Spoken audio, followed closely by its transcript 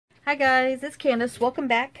Hi guys, it's Candace. Welcome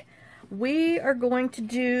back. We are going to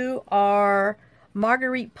do our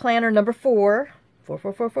Margarete planner number 4.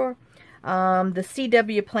 4444. The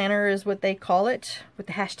CW planner is what they call it, with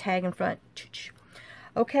the hashtag in front.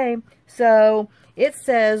 Okay, so it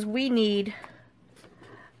says we need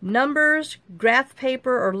numbers, graph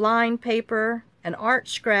paper or line paper, an art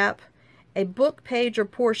scrap, a book page or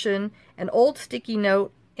portion, an old sticky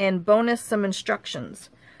note, and bonus some instructions.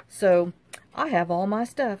 So I have all my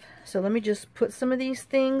stuff. So let me just put some of these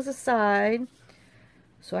things aside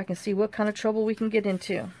so I can see what kind of trouble we can get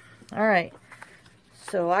into. Alright,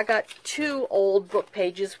 so I got 2 old book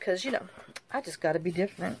pages because, you know, I just got to be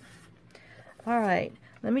different. Alright,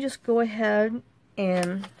 let me just go ahead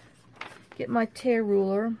and get my tear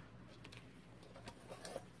ruler.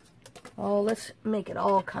 Oh, let's make it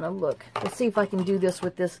all kind of look. Let's see if I can do this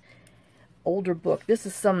with this older book. This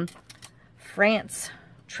is some France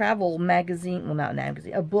travel magazine, well, not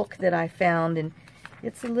magazine, a book that I found, and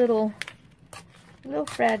it's a little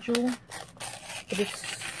fragile, but it's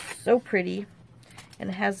so pretty, and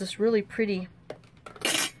it has this really pretty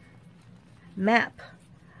map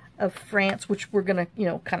of France, which we're gonna, you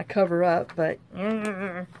know, kind of cover up, but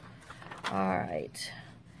all right.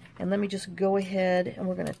 And let me just go ahead and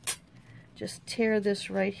we're gonna just tear this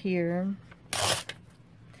right here,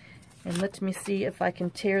 and let me see if I can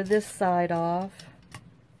tear this side off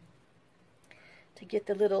to get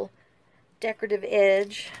the little decorative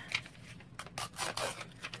edge.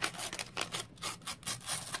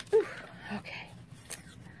 Whew, okay.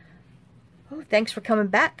 Oh, thanks for coming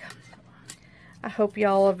back. I hope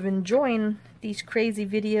y'all have been enjoying these crazy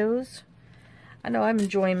videos. I know I'm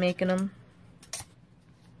enjoying making them.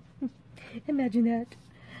 Imagine that.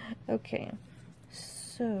 Okay,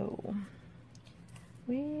 so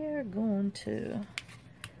we're going to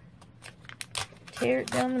tear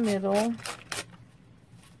it down the middle.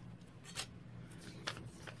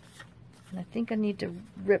 And I think I need to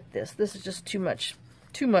rip this. This is just too much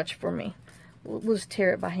for me. We'll just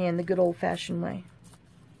tear it by hand the good old-fashioned way.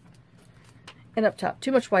 And up top,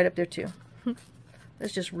 too much white up there too.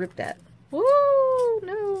 Let's just rip that. Woo!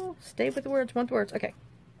 No, stay with the words, want the words. Okay.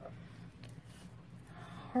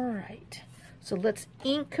 All right. So let's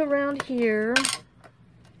ink around here.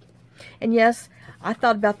 And yes, I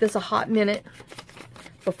thought about this a hot minute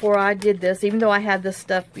before I did this, even though I had this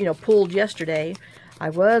stuff, you know, pulled yesterday. I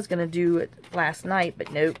was going to do it last night,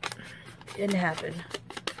 but nope, didn't happen.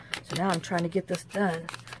 So now I'm trying to get this done.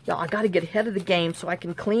 Y'all, I got to get ahead of the game so I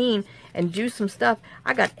can clean and do some stuff.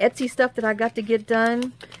 I got Etsy stuff that I got to get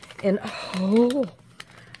done. And, oh,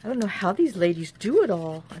 I don't know how these ladies do it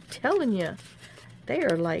all. I'm telling you, they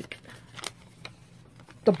are like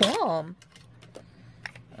the bomb.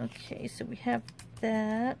 Okay, so we have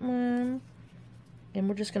that one. And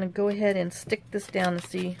we're just going to go ahead and stick this down and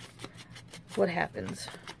see what happens.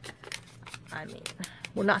 I mean,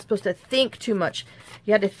 we're not supposed to think too much.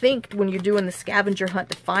 You had to think when you're doing the scavenger hunt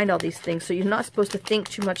to find all these things, so you're not supposed to think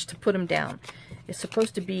too much to put them down. It's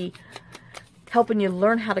supposed to be helping you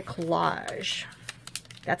learn how to collage.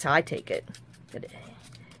 That's how I take it.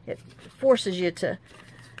 It forces you to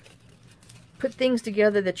put things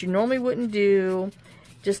together that you normally wouldn't do,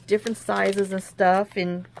 just different sizes and stuff,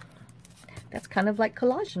 and that's kind of like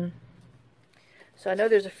collaging. So I know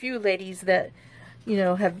there's a few ladies that, you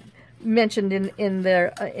know, have mentioned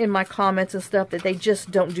in my comments and stuff that they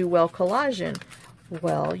just don't do well collaging.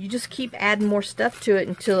 Well, you just keep adding more stuff to it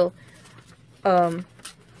until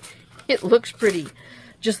it looks pretty.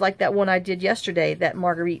 Just like that one I did yesterday, that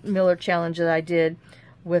Margarete Miller challenge that I did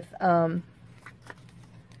with my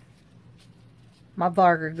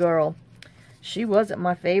Varga girl. She wasn't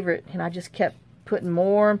my favorite, and I just kept putting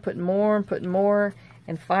more and putting more and putting more,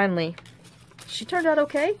 and finally she turned out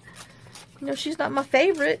okay. You know, she's not my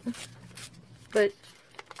favorite, but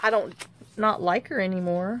I don't not like her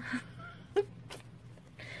anymore.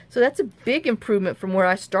 So that's a big improvement from where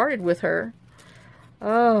I started with her.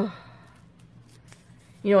 Oh.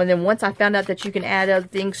 You know, and then once I found out that you can add other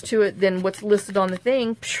things to it than what's listed on the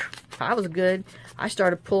thing, I was good. I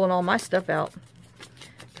started pulling all my stuff out.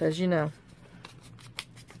 Because, you know,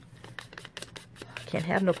 can't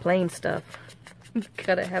have no plain stuff.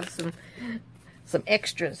 Gotta have some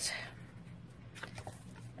extras.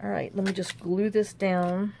 Alright, let me just glue this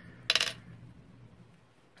down.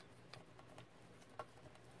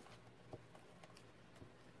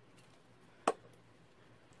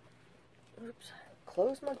 Oops,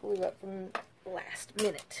 close my glue up from last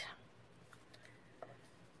minute.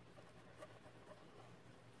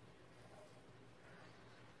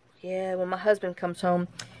 Yeah, when my husband comes home,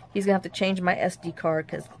 he's going to have to change my SD card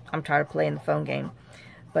because I'm tired of playing the phone game.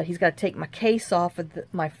 but he's got to take my case off of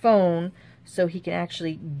my phone so he can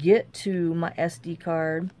actually get to my SD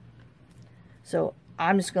card. So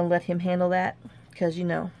I'm just going to let him handle that, because, you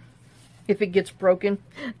know, if it gets broken,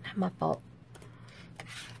 not my fault.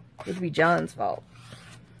 It would be John's fault.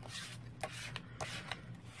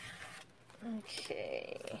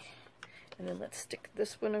 Okay. And then let's stick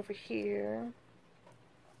this one over here.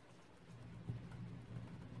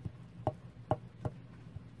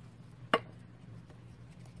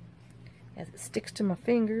 As it sticks to my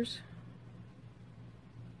fingers.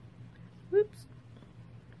 Whoops.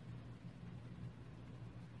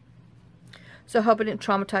 So I hope I didn't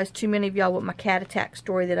traumatize too many of y'all with my cat attack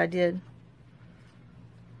story that I did.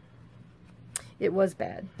 It was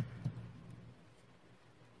bad.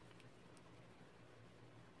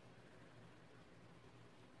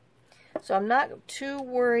 So I'm not too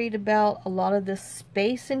worried about a lot of this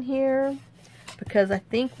space in here, because I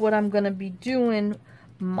think what I'm going to be doing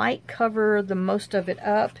might cover the most of it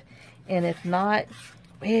up, and if not,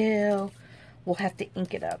 well, we'll have to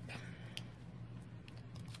ink it up.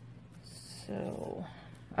 So,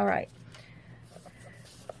 alright.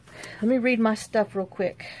 Let me read my stuff real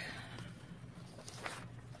quick.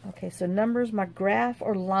 Okay, so numbers, my graph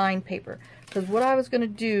or line paper. Because what I was going to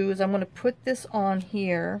do is I'm going to put this on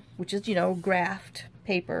here, which is, you know, graphed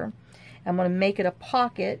paper. I'm going to make it a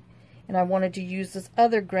pocket, and I wanted to use this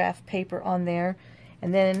other graph paper on there.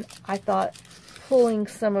 And then I thought pulling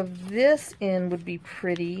some of this in would be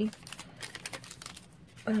pretty.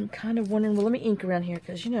 But I'm kind of wondering, well, let me ink around here,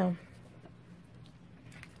 because, you know.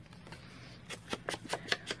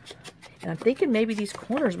 And I'm thinking maybe these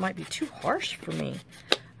corners might be too harsh for me.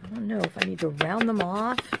 I don't know if I need to round them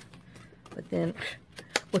off. But then,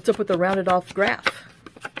 what's up with the rounded off graph?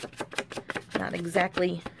 Not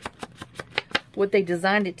exactly what they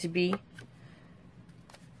designed it to be.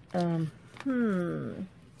 Well,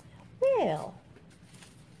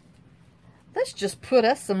 let's just put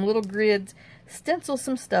us some little grids, stencil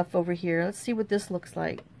some stuff over here. Let's see what this looks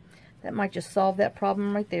like. That might just solve that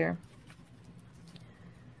problem right there.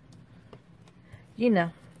 You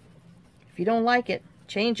know, if you don't like it,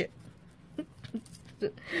 change it.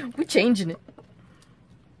 We're changing it.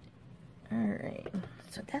 Alright,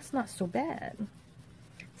 so that's not so bad.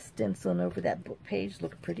 Stenciling over that book page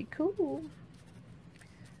looked pretty cool.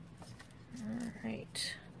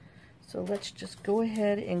 Alright, so let's just go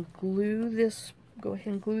ahead and glue this. Go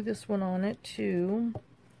ahead and glue this one on it too.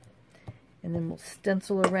 And then we'll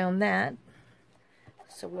stencil around that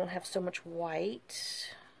so we don't have so much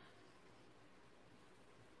white.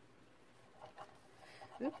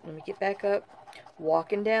 Oop, let me get back up.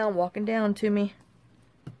 Walking down to me.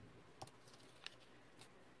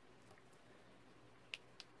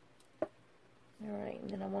 Alright,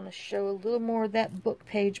 and then I want to show a little more of that book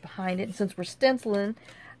page behind it. And since we're stenciling,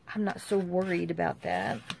 I'm not so worried about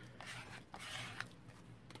that.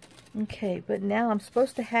 Okay, but now I'm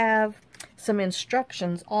supposed to have some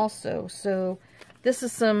instructions also. So this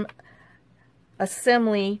is some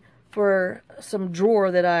assembly for some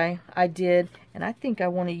drawer that I did, and I think I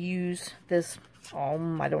want to use this.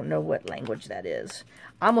 I don't know what language that is.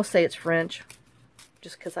 I'm gonna say it's French,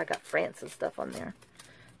 just because I got France and stuff on there.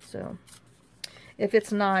 So if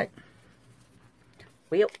it's not,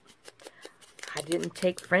 well, I didn't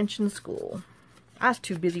take French in school. I was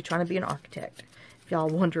too busy trying to be an architect. If y'all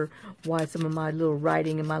wonder why some of my little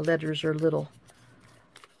writing and my letters are a little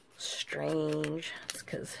strange, it's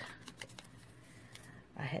because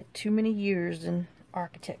I had too many years in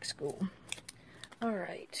architect school.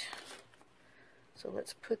 Alright, so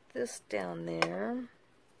let's put this down there.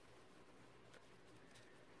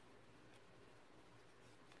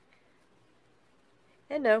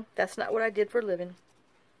 And no, that's not what I did for a living,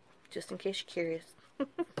 just in case you're curious.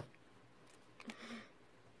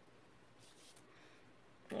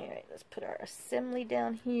 Alright, let's put our assembly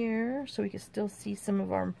down here so we can still see some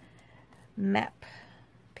of our map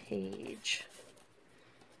page.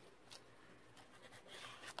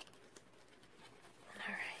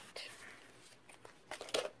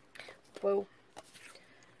 Whoa.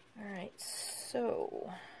 Alright,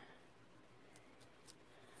 so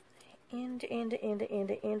and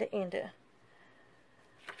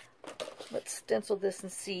let's stencil this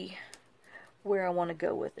and see where I want to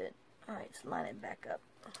go with it. Alright, let's line it back up.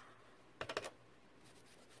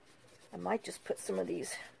 I might just put some of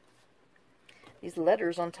these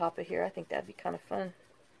letters on top of here. I think that'd be kind of fun.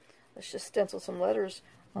 Let's just stencil some letters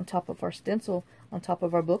on top of our stencil, on top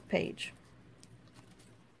of our book page.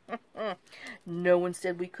 No one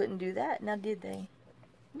said we couldn't do that, now did they?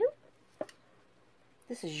 Nope.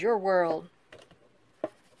 This is your world.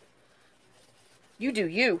 You do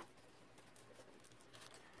you.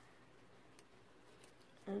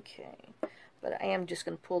 Okay, but I am just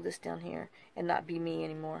going to pull this down here and not be me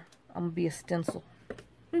anymore. I'm going to be a stencil.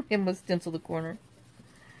 I'm going to stencil the corner.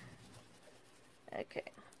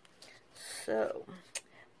 Okay, so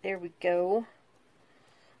there we go.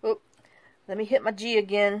 Oh, let me hit my G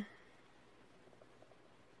again.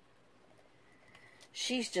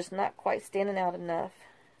 She's just not quite standing out enough.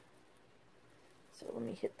 So let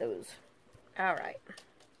me hit those. Alright.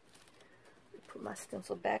 Put my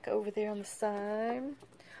stencil back over there on the side.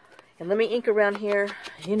 And let me ink around here.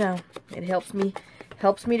 You know, it helps me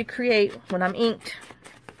to create when I'm inked.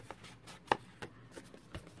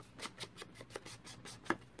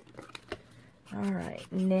 Alright,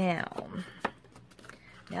 now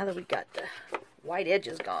that we got the white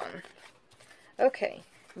edges gone. Okay,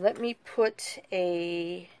 let me put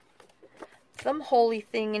a thumb holy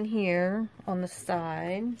thing in here on the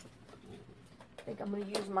side. I think I'm going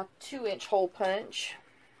to use my 2-inch hole punch.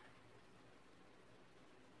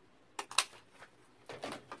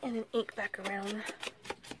 And then ink back around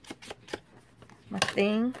my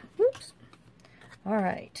thing. Whoops.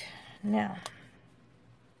 Alright, now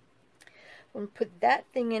I'm going to put that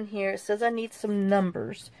thing in here. It says I need some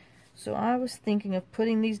numbers. So I was thinking of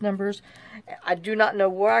putting these numbers. I do not know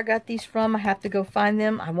where I got these from. I have to go find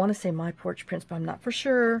them. I want to say My Porch Prints, but I'm not for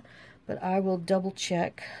sure. But I will double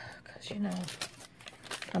check because, you know,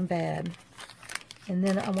 I'm bad. And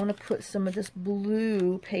then I want to put some of this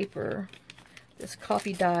blue paper, this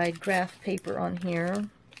coffee dyed graph paper on here.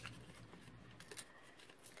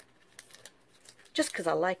 Just because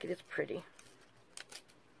I like it. It's pretty.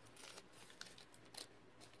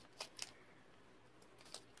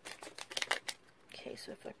 Okay,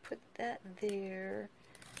 so if I put that there,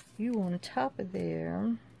 you on top of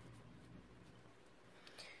there.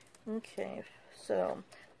 Okay, so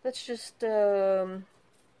let's just, I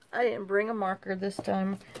didn't bring a marker this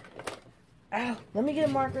time. Ow, let me get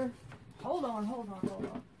a marker. Hold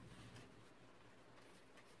on.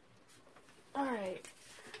 Alright,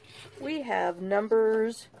 we have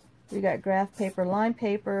numbers, we got graph paper, line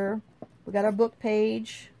paper, we got our book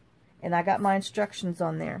page, and I got my instructions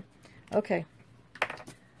on there. Okay.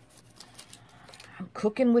 I'm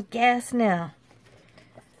cooking with gas now.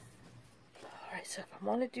 Alright, so if I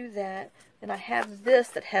want to do that, then I have this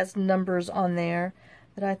that has numbers on there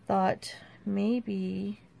that I thought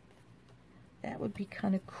maybe that would be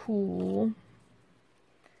kind of cool.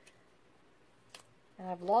 And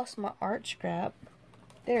I've lost my art scrap.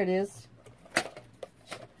 There it is.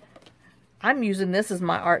 I'm using this as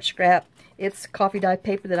my art scrap. It's coffee dye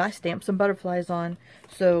paper that I stamped some butterflies on.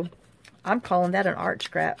 So I'm calling that an art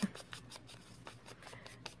scrap.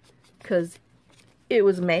 Because it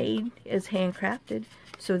was made as handcrafted,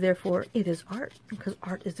 so therefore it is art, because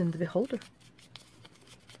art is in the beholder.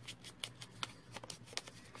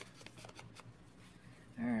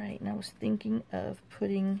 Alright, and I was thinking of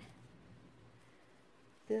putting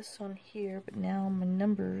this on here, but now my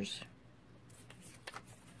numbers.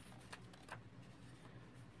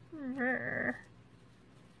 Do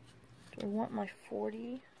I want my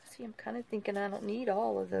 40? See, I'm kind of thinking I don't need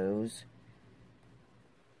all of those.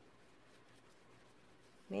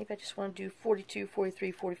 Maybe I just want to do 42,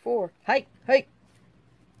 43, 44. Hey! Yeah,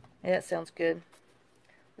 that sounds good.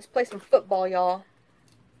 Let's play some football, y'all.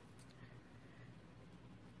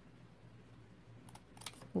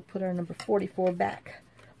 We'll put our number 44 back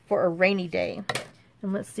for a rainy day.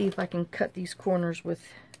 And let's see if I can cut these corners with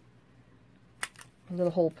a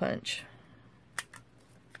little hole punch.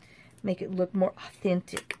 Make it look more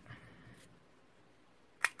authentic.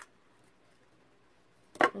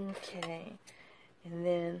 Okay. And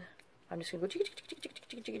then I'm just going to go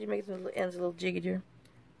jiggy, make the little ends a little jiggier.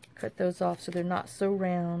 Cut those off so they're not so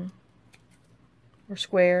round or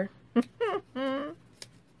square.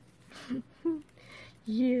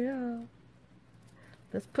 Yeah.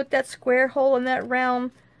 Let's put that square hole in that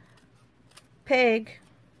round peg,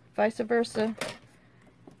 vice versa.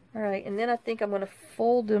 Alright, and then I think I'm going to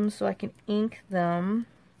fold them so I can ink them,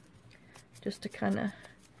 just to kind of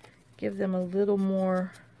give them a little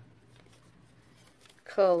more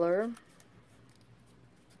color.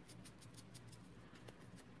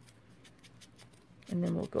 And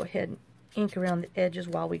then we'll go ahead and ink around the edges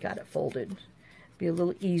while we got it folded. Be a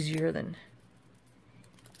little easier than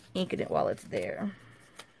inking it while it's there.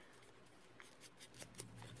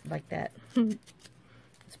 Like that. Let's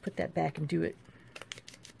put that back and do it.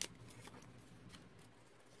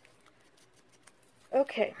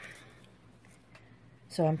 Okay.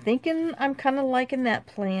 So I'm thinking I'm kind of liking that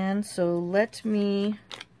plan. So let's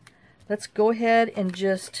go ahead and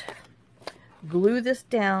just glue this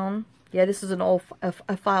down. Yeah, this is an old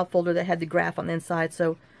a file folder that had the graph on the inside.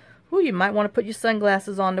 So Ooh, you might want to put your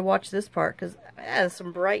sunglasses on to watch this part, because that is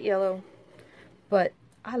some bright yellow. But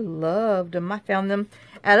I loved them. I found them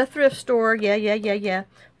at a thrift store. Yeah.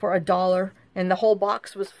 For $1. And the whole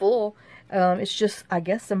box was full. It's just, I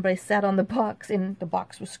guess somebody sat on the box and the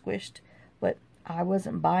box was squished. But I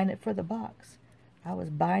wasn't buying it for the box. I was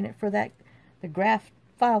buying it for the graph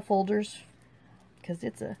file folders. Because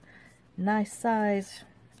it's a nice size,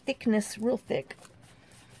 thickness, real thick.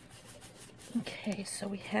 Okay, so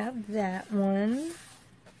we have that one.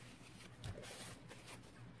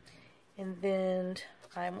 And then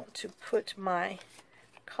I want to put my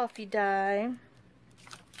coffee dye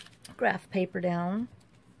graph paper down.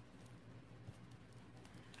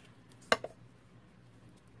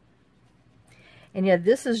 And yeah,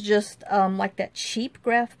 this is just like that cheap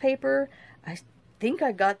graph paper. I think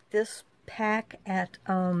I got this pack at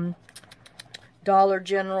Dollar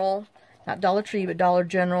General. Not Dollar Tree, but Dollar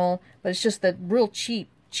General. But it's just the real cheap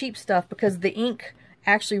stuff, because the ink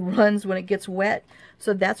actually runs when it gets wet.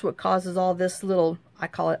 So that's what causes all this little, I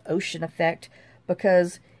call it ocean effect,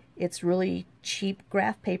 because it's really cheap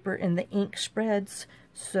graph paper and the ink spreads.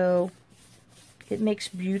 So it makes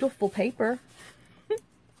beautiful paper.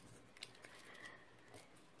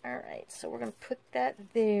 Alright, so we're going to put that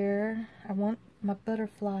there. I want my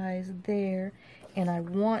butterflies there. And I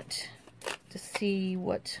want to see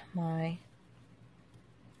what my...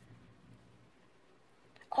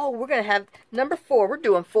 Oh, we're going to have number 4. We're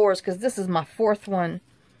doing 4s because this is my 4th one.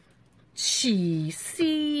 See?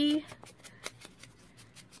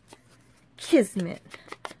 Kismet.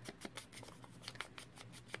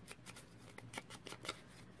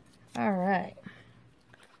 Alright.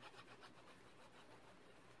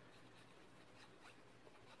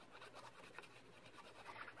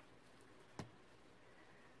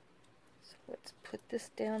 So let's put this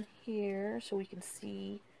down here so we can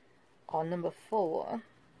see on number 4.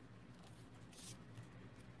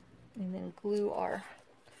 And then glue our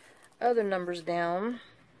other numbers down.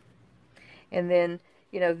 And then,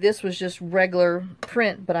 you know, this was just regular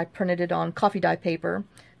print, but I printed it on coffee dye paper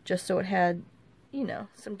just so it had, you know,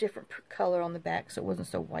 some different color on the back so it wasn't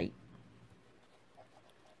so white.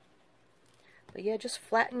 But yeah, just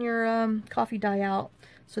flatten your coffee dye out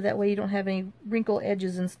so that way you don't have any wrinkle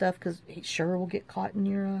edges and stuff, because it sure will get caught in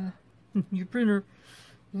your your printer.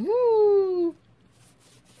 Woo!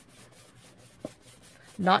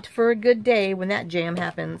 Not for a good day when that jam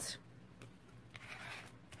happens.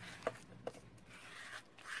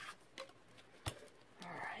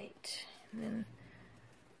 Alright, and then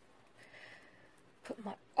put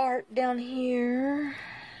my art down here.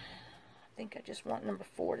 I think I just want number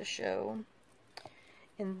 4 to show.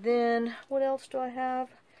 And then, what else do I have?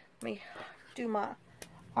 Let me do my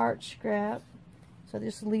art scrap. So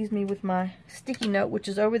this leaves me with my sticky note, which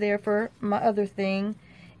is over there for my other thing.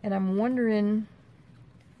 And I'm wondering...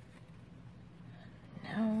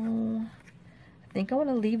 No, I think I want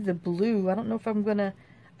to leave the blue. I don't know if I'm going to,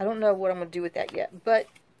 I don't know what I'm going to do with that yet. But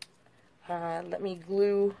let me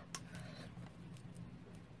glue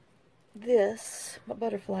this, my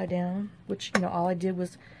butterfly, down. Which, you know, all I did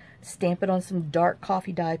was stamp it on some dark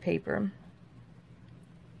coffee dye paper.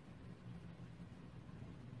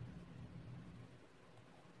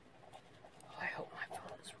 Oh, I hope my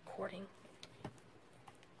phone's recording.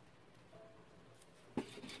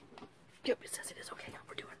 Yep, it says it is. Okay,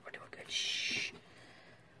 we're doing good. Shh.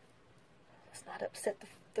 Let's not upset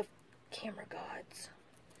the camera gods.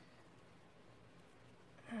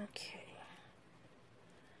 Okay.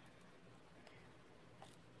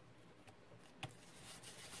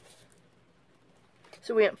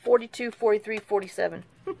 So we went 42, 43, 47.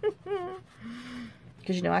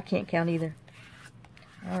 Because, you know, I can't count either.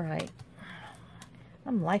 Alright.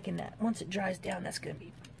 I'm liking that. Once it dries down, that's going to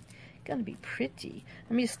be pretty.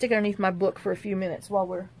 Let me just stick it underneath my book for a few minutes while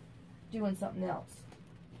we're doing something else.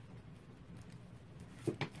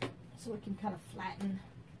 So it can kind of flatten,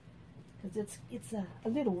 because it's a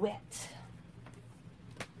little wet.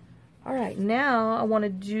 Alright, now I want to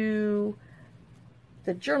do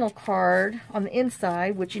the journal card on the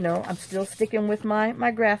inside, which, you know, I'm still sticking with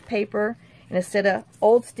my graph paper. And instead of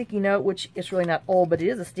old sticky note, which it's really not old, but it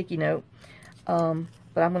is a sticky note, but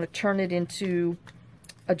I'm going to turn it into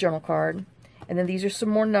a journal card. And then these are some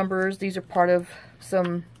more numbers. These are part of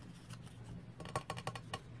some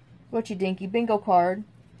whatchy dinky bingo card.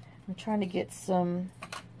 I'm trying to get some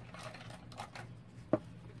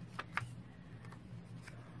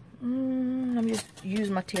let me just use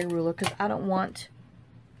my tear ruler because I don't want,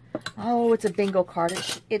 oh, it's a bingo card.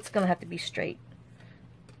 It's gonna have to be straight.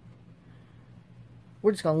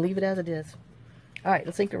 We're just gonna leave it as it is. Alright,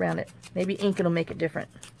 let's ink around it. Maybe ink will make it different.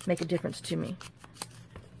 Make a difference to me.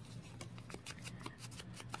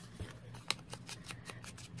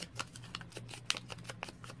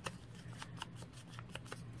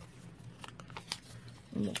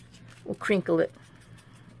 crinkle it.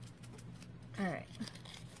 Alright.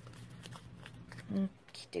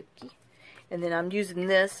 Okie dokie. And then I'm using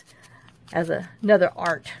this as another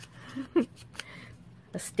art.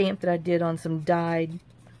 A stamp that I did on some dyed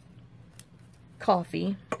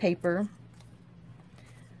coffee paper.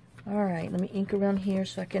 Alright, let me ink around here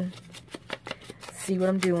so I can see what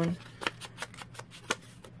I'm doing.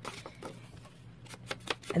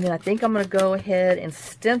 And then I think I'm going to go ahead and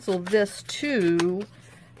stencil this too,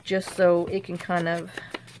 just so it can kind of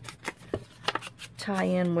tie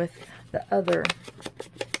in with the other.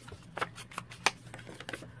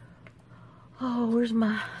 Oh, where's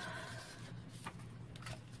my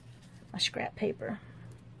scrap paper?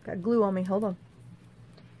 Got glue on me. Hold on.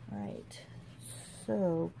 Alright,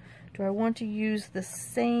 so do I want to use the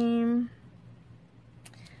same?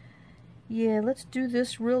 Yeah, let's do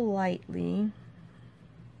this real lightly.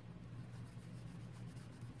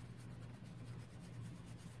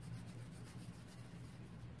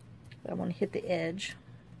 I want to hit the edge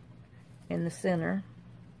in the center,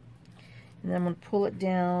 and then I'm going to pull it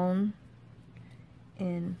down,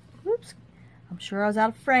 and whoops, I'm sure I was out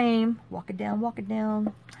of frame. Walk it down, walk it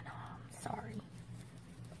down. I know, I'm sorry.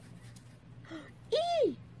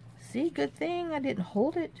 Eee! See, good thing I didn't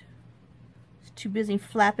hold it. I was too busy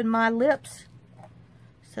flapping my lips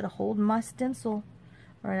instead of holding my stencil.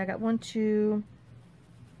 Alright, I got 1, 2.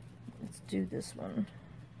 Let's do this one.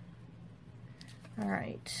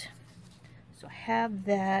 Alright. So I have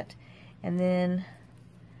that, and then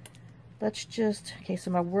let's just, okay,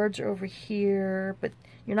 so my words are over here, but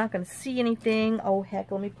you're not going to see anything. Oh,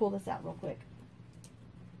 heck, let me pull this out real quick.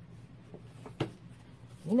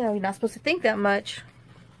 You know, you're not supposed to think that much.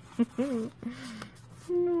 If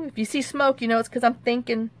you see smoke, you know it's because I'm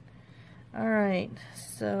thinking. Alright,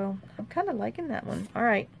 so I'm kind of liking that one.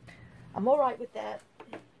 Alright, I'm alright with that.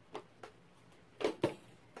 Put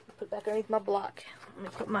it back underneath my block. Let me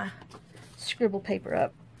put my scribble paper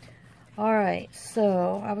up. Alright,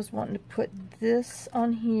 so I was wanting to put this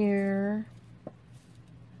on here.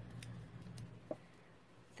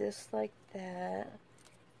 This like that.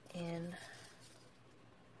 And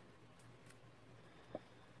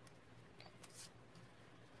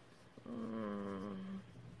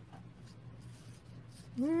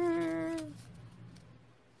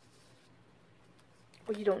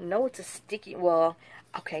well, you don't know it's a sticky, well,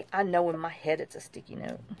 okay, I know in my head it's a sticky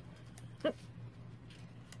note.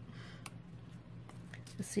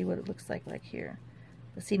 Let's see what it looks like here.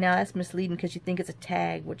 Let's see, now that's misleading because you think it's a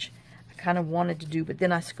tag, which I kind of wanted to do, but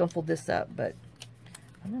then I scumpled this up, but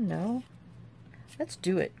I don't know. Let's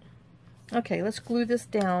do it. Okay, let's glue this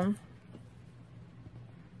down.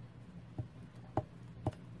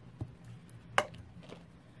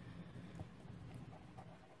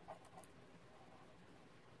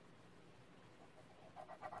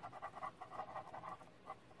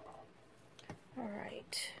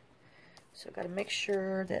 Alright, so I've got to make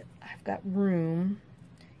sure that I've got room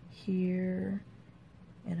here,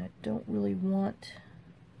 and I don't really want,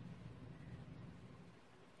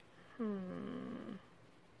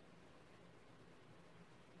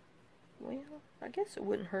 well, I guess it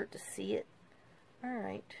wouldn't hurt to see it.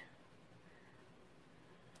 Alright,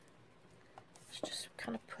 let's just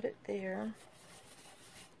kind of put it there.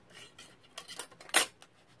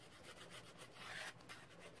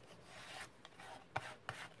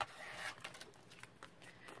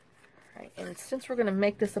 And since we're going to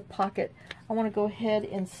make this a pocket, I want to go ahead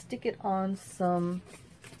and stick it on some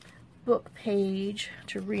book page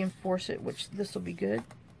to reinforce it, which this will be good.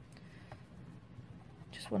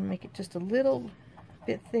 Just want to make it just a little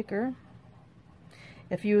bit thicker.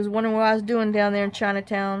 If you was wondering what I was doing down there in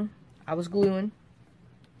Chinatown, I was gluing.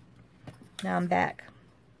 Now I'm back.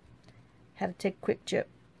 Had to take a quick chip.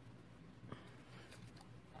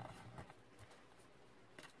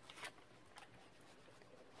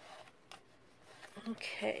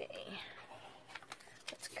 Okay,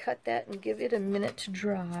 let's cut that and give it a minute to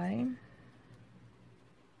dry.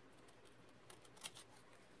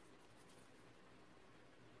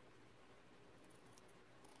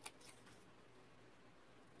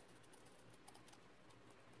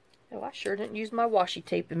 Oh, I sure didn't use my washi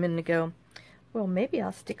tape a minute ago. Well, maybe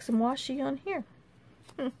I'll stick some washi on here.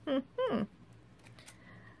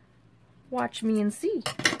 Watch me and see.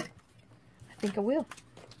 I think I will.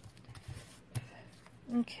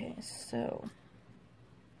 Okay, so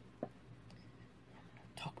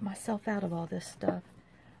talk myself out of all this stuff.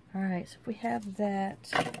 Alright, so if we have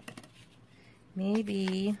that,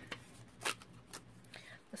 maybe,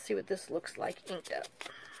 let's see what this looks like inked up.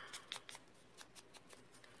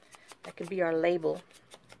 That could be our label.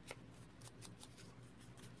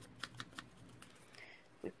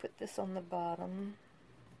 We put this this on the bottom.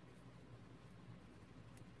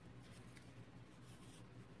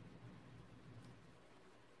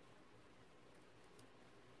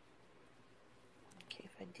 Okay,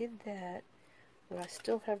 if I did that, would I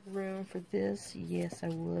still have room for this? Yes, I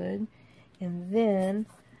would. And then,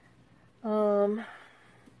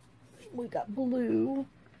 we got blue.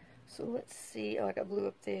 So let's see. Oh, I got blue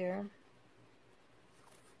up there.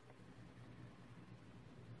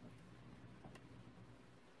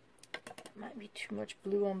 Might be too much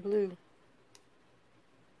blue on blue.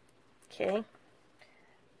 Okay.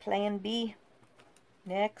 Plan B.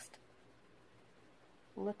 Next.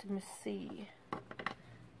 Let me see.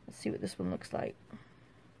 Let's see what this one looks like.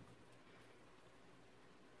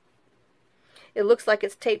 It looks like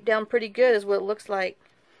it's taped down pretty good is what it looks like.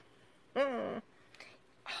 I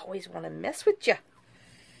always want to mess with you.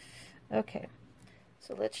 Okay.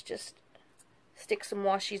 So let's just stick some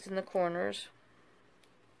washies in the corners.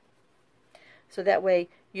 So that way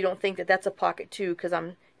you don't think that that's a pocket too, because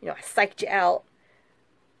I psyched you out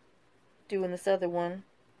doing this other one.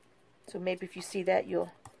 So maybe if you see that, you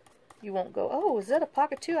won't go, oh, is that a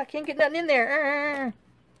pocket too? I can't get nothing in there.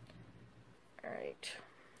 Alright.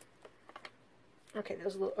 Okay, that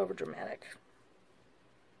was a little over dramatic.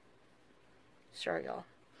 Sorry, y'all.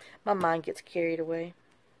 My mind gets carried away.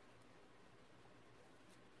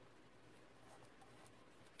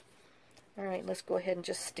 Alright, let's go ahead and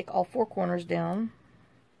just stick all 4 corners down.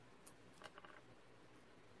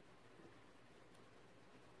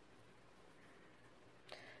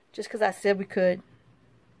 Just because I said we could.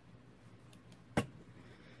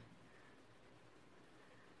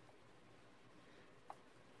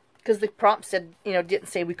 Because the prompt said, didn't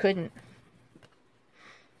say we couldn't.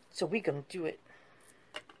 So we're going to do it.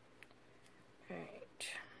 Alright.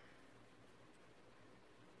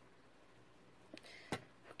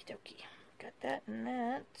 Okie dokie. Got that and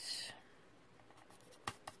that.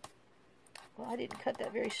 Well, I didn't cut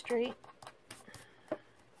that very straight.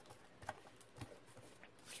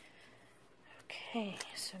 Okay,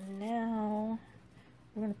 so now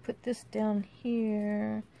we're going to put this down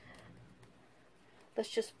here. Let's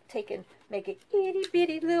just take and make an itty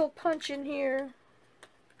bitty little punch in here.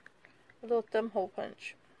 A little thumb hole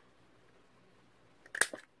punch.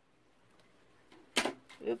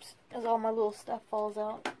 Oops, as all my little stuff falls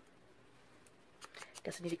out.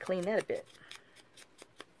 Guess I need to clean that a bit.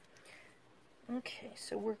 Okay,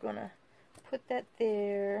 so we're going to put that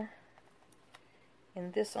there.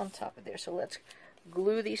 And this on top of there. So let's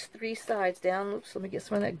glue these 3 sides down. Oops, let me get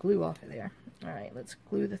some of that glue off of there. Alright, let's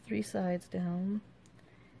glue the 3 sides down.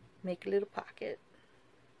 Make a little pocket.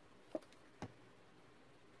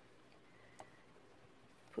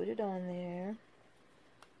 Put it on there.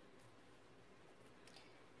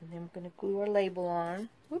 And then we're going to glue our label on.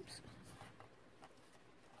 Whoops.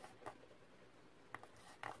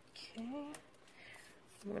 Okay.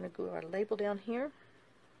 We're going to glue our label down here.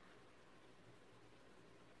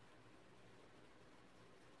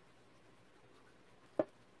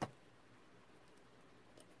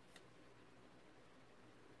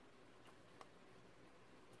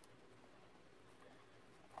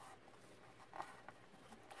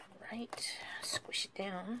 Right, squish it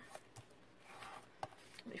down.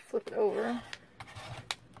 Let me flip it over.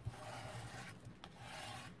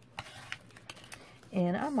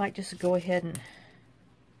 And I might just go ahead and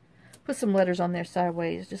put some letters on there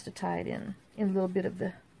sideways just to tie it in a little bit of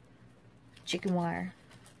the chicken wire.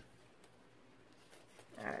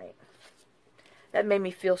 Alright. That made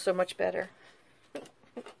me feel so much better.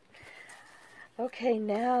 Okay,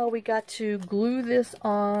 now we got to glue this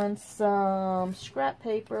on some scrap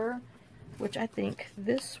paper, which I think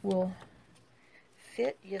this will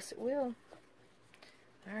fit. Yes, it will.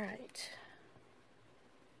 Alright.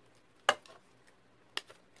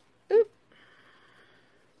 Oop.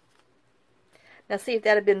 Now see, if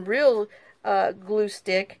that had been real glue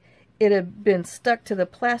stick, it'd have been stuck to the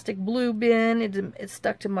plastic blue bin, it's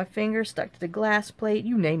stuck to my finger, stuck to the glass plate,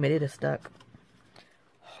 you name it, it'd have stuck.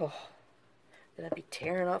 Oh. Then I'd be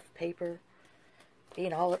tearing off paper,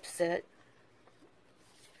 being all upset.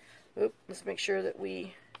 Oop, let's make sure that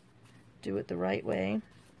we do it the right way.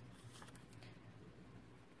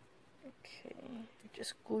 Okay,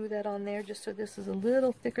 just glue that on there just so this is a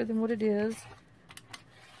little thicker than what it is.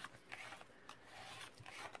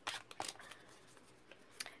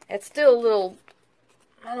 It's still a little,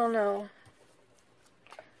 I don't know,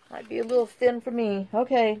 might be a little thin for me.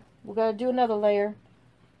 Okay, we gotta do another layer.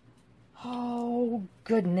 Oh,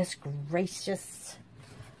 goodness gracious.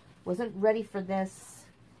 Wasn't ready for this.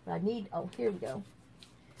 I need, oh, here we go.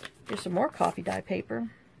 Here's some more coffee dye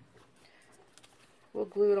paper. We'll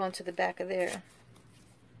glue it onto the back of there.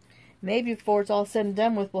 maybe before it's all said and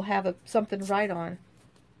done with, we'll have something to write on.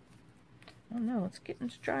 I don't know.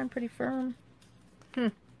 It's drying pretty firm.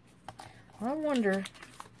 I wonder.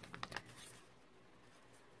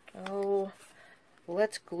 Oh,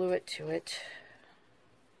 let's glue it to it.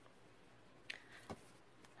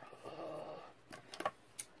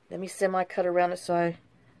 Let me semi-cut around it so I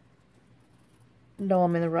know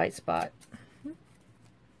I'm in the right spot.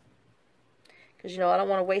 Because, you know, I don't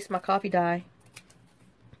want to waste my coffee dye.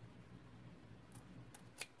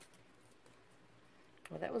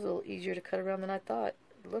 Well, that was a little easier to cut around than I thought.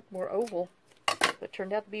 It looked more oval, but it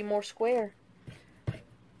turned out to be more square.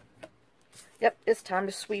 Yep, it's time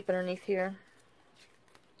to sweep underneath here.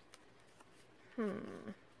 You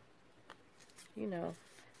know,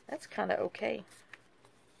 that's kind of okay.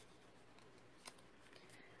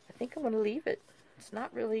 I think I'm going to leave it. It's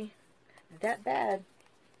not really that bad.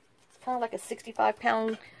 It's kind of like a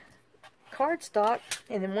 65-pound cardstock,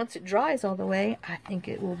 and then once it dries all the way, I think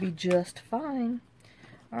it will be just fine.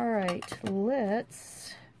 Alright,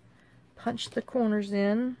 let's punch the corners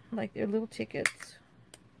in like they're little tickets.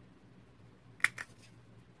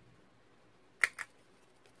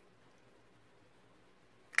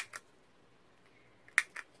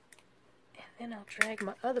 And then I'll drag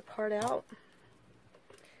my other part out.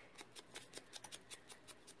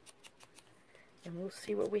 And we'll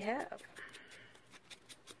see what we have.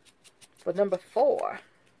 For number 4.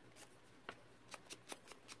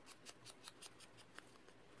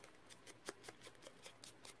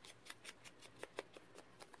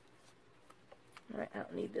 Alright, I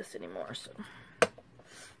don't need this anymore, so.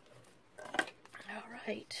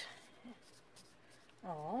 Alright.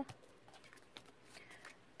 Aw.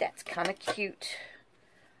 That's kind of cute.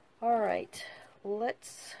 Alright,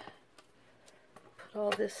 let's put all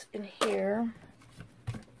this in here.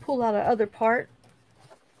 Pull out our other part.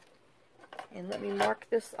 And let me mark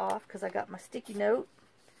this off because I got my sticky note.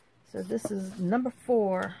 So this is number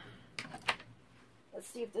 4. Let's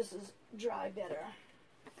see if this is dry better.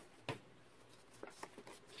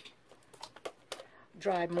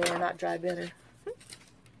 Dry more, not dry better.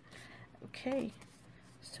 Okay,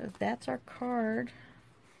 so that's our card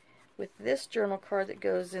with this journal card that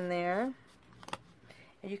goes in there.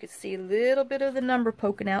 And you can see a little bit of the number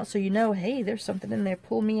poking out, so you know, hey, there's something in there.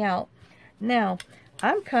 Pull me out. Now,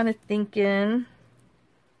 I'm kind of thinking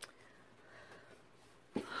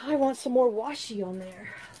I want some more washi on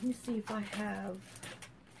there. Let me see if I have.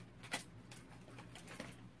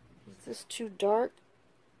 Is this too dark?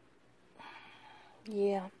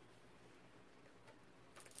 Yeah.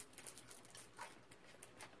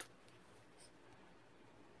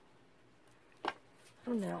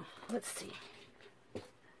 Oh no. Let's see.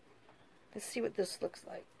 Let's see what this looks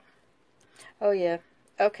like. Oh yeah.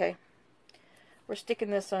 Okay. We're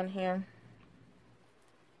sticking this on here.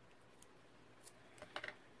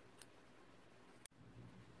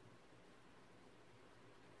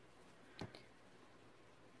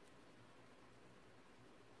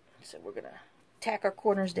 So we're going to tack our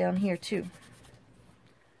corners down here too.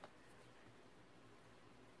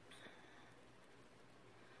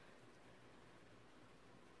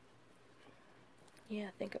 Yeah,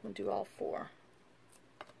 I think I'm going to do all 4.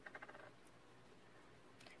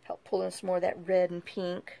 Help pull in some more of that red and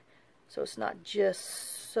pink so it's not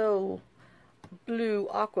just so blue,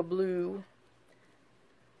 aqua blue.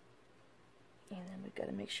 And then we've got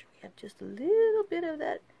to make sure we have just a little bit of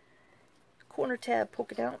that corner tab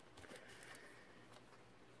poking out.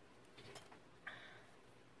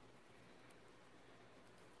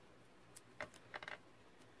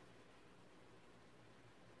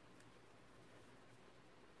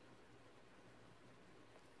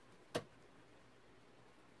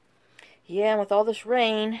 Yeah, and with all this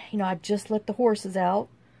rain, you know, I've just let the horses out,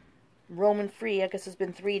 roaming free. I guess it's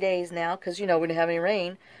been 3 days now, because, you know, we didn't have any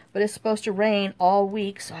rain. But it's supposed to rain all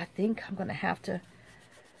week, so I think I'm going to have to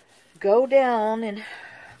go down and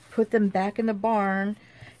put them back in the barn,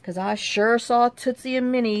 because I sure saw Tootsie and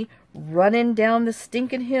Minnie running down the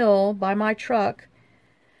stinking hill by my truck,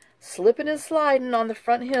 slipping and sliding on the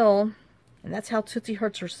front hill, and that's how Tootsie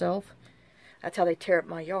hurts herself. That's how they tear up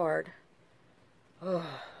my yard.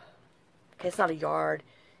 Oh. Okay, it's not a yard,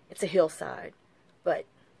 it's a hillside, but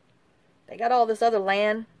they got all this other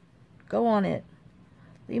land. Go on it.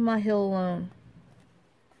 Leave my hill alone.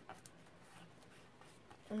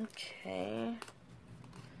 Okay,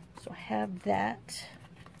 so I have that,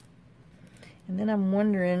 and then I'm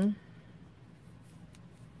wondering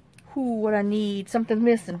what I need. Something's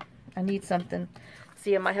missing. I need something.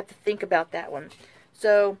 See, I might have to think about that one.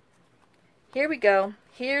 So here we go.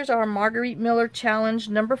 Here's our Marguerite Miller Challenge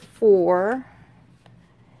number 4.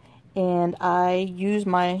 And I use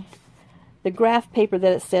my the graph paper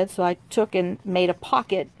that it said, so I took and made a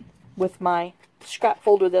pocket with my scrap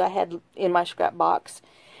folder that I had in my scrap box,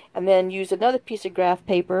 and then used another piece of graph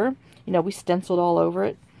paper. You know, we stenciled all over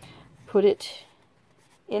it. Put it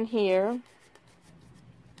in here.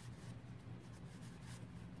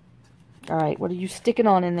 Alright, what are you sticking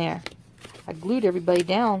on in there? I glued everybody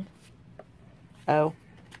down. Oh,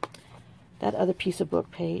 that other piece of book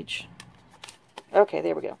page. Okay,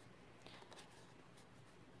 there we go.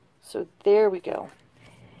 So there we go.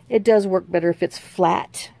 It does work better if it's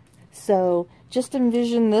flat. So just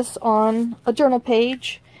envision this on a journal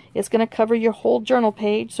page. It's going to cover your whole journal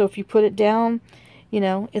page. So if you put it down, you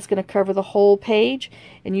know, it's going to cover the whole page.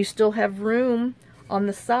 And you still have room on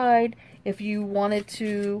the side if you wanted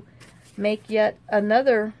to make yet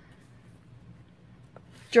another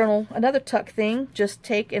journal, another tuck thing. Just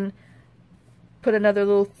take and put another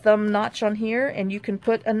little thumb notch on here, and you can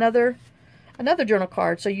put another journal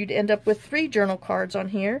card. So you'd end up with 3 journal cards on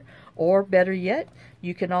here. Or better yet,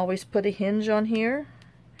 you can always put a hinge on here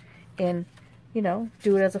and, you know,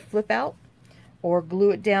 do it as a flip out, or glue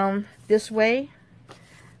it down this way,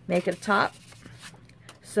 make it a top.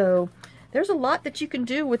 So there's a lot that you can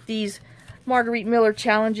do with these Margarete Miller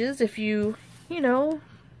challenges if you know,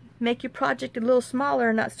 make your project a little smaller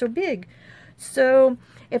and not so big. So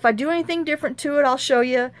if I do anything different to it, I'll show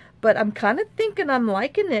you. But I'm kind of thinking I'm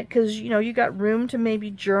liking it, because, you know, you got room to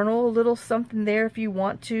maybe journal a little something there if you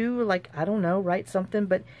want to. Like, I don't know, write something.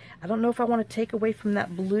 But I don't know if I want to take away from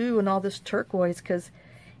that blue and all this turquoise, because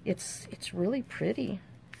it's really pretty.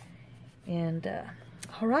 And,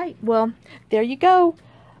 all right. Well, there you go.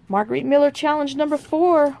 Margarete Miller challenge number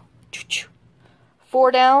 4.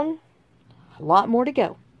 4 down. A lot more to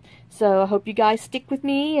go. So I hope you guys stick with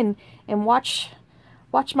me and watch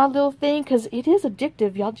my little thing, because it is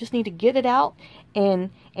addictive. Y'all just need to get it out and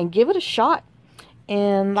give it a shot.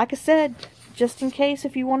 And like I said, just in case,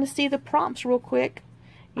 if you want to see the prompts real quick,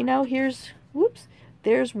 you know,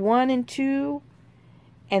 there's 1 and 2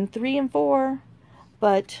 and 3 and 4.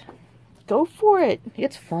 But go for it.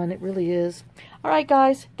 It's fun. It really is. Alright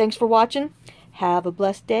guys, thanks for watching. Have a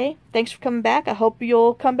blessed day. Thanks for coming back. I hope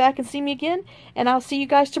you'll come back and see me again. And I'll see you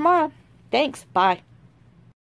guys tomorrow. Thanks. Bye.